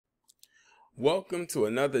Welcome to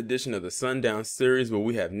another edition of the Sundown series where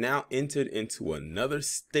we have now entered into another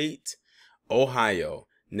state, Ohio.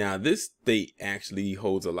 Now this state actually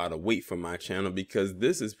holds a lot of weight for my channel because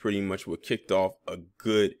this is pretty much what kicked off a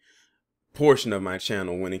good portion of my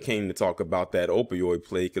channel when it came to talk about that opioid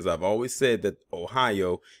plague, because I've always said that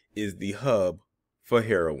Ohio is the hub for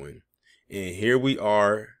heroin. And here we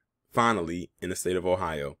are finally in the state of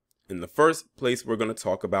Ohio. And the first place we're going to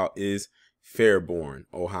talk about is Fairborn,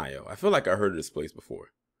 Ohio. I feel like I heard of this place before.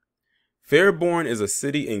 Fairborn is a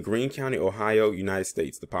city in Greene County, Ohio, United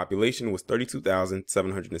States. The population was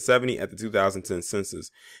 32,770 at the 2010 census.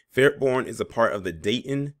 Fairborn is a part of the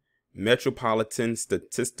Dayton Metropolitan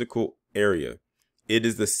Statistical Area. It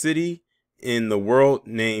is the city in the world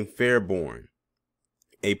named Fairborn,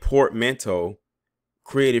 a portmanteau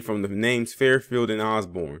created from the names Fairfield and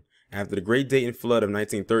Osborne. After the Great Dayton Flood of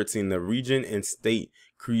 1913, the region and state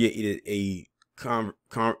created a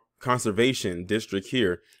conservation district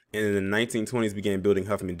here, and in the 1920s began building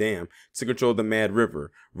Huffman Dam to control the Mad River.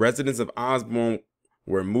 Residents of Osborne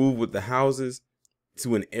were moved with the houses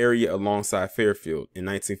to an area alongside Fairfield. In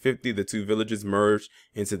 1950, the two villages merged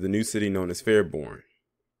into the new city known as Fairborn.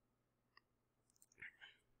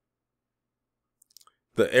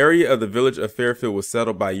 The area of the village of Fairfield was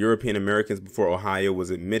settled by European Americans before Ohio was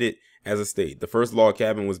admitted as a state. The first log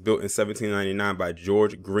cabin was built in 1799 by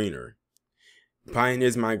George Greener.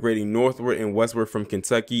 Pioneers migrating northward and westward from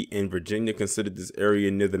Kentucky and Virginia considered this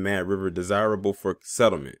area near the Mad River desirable for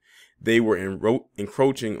settlement. They were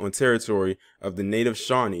encroaching on territory of the native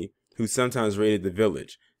Shawnee, who sometimes raided the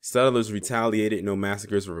village. Settlers retaliated. No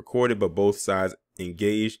massacres were recorded, but both sides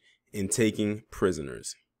engaged in taking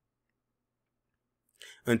prisoners.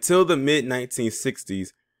 Until the mid-1960s,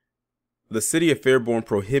 the city of Fairborn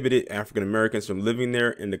prohibited African Americans from living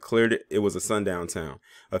there and declared it was a sundown town.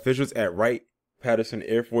 Officials at Wright-Patterson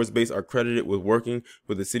Air Force Base are credited with working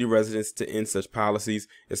with the city residents to end such policies,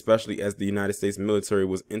 especially as the United States military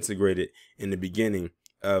was integrated in the beginning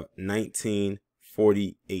of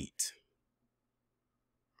 1948.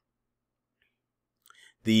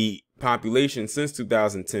 The population since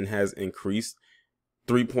 2010 has increased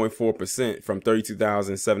 3.4% from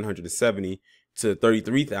 32,770 to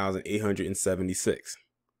 33,876.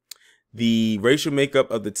 The racial makeup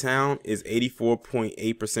of the town is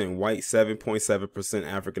 84.8% white, 7.7%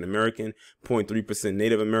 African American, 0.3%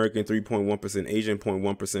 Native American, 3.1% Asian,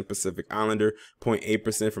 0.1% Pacific Islander,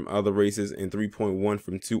 0.8% from other races, and 3.1%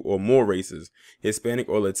 from two or more races. Hispanic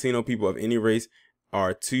or Latino people of any race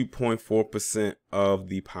are 2.4% of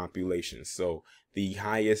the population. So the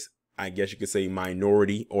highest, I guess you could say,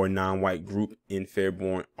 minority or non-white group in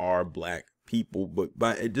Fairborn are black people, but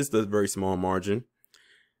by just a very small margin.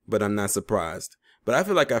 But I'm not surprised. But I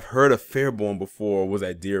feel like I've heard of Fairborn before. Or was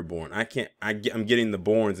that Dearborn? I'm getting the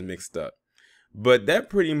Borns mixed up. But that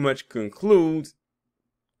pretty much concludes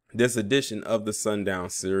this edition of the Sundown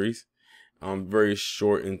series. Very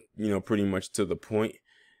short and pretty much to the point.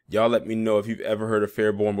 Y'all let me know if you've ever heard of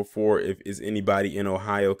Fairborn before. If is anybody in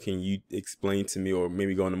Ohio, can you explain to me or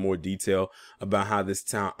maybe go into more detail about how this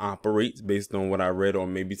town operates based on what I read or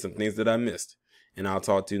maybe some things that I missed. And I'll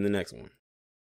talk to you in the next one.